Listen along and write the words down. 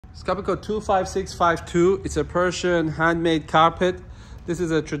It's carpet code 25652. It's a Persian handmade carpet. This is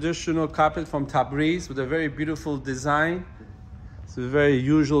a traditional carpet from Tabriz with a very beautiful design. It's a very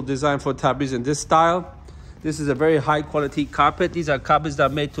usual design for Tabriz in this style. This is a very high quality carpet. These are carpets that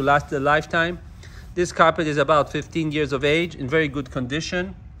are made to last a lifetime. This carpet is about 15 years of age, in very good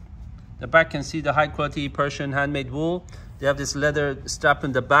condition. The back can see the high quality Persian handmade wool. They have this leather strap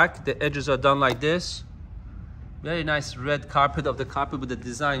in the back. The edges are done like this. Very nice red carpet of the carpet with the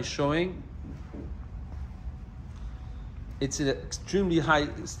design showing. It's an extremely high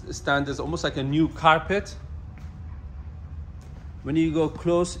standards, almost like a new carpet. When you go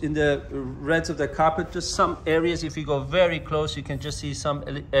close in the reds of the carpet, just some areas, if you go very close, you can just see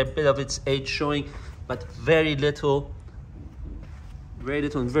a bit of its age showing, but very little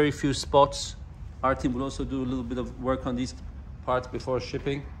in very few spots. Our team will also do a little bit of work on these parts before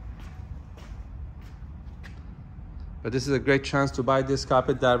shipping. But this is a great chance to buy this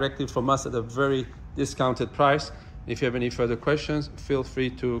carpet directly from us at a very discounted price. If you have any further questions, feel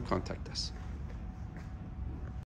free to contact us.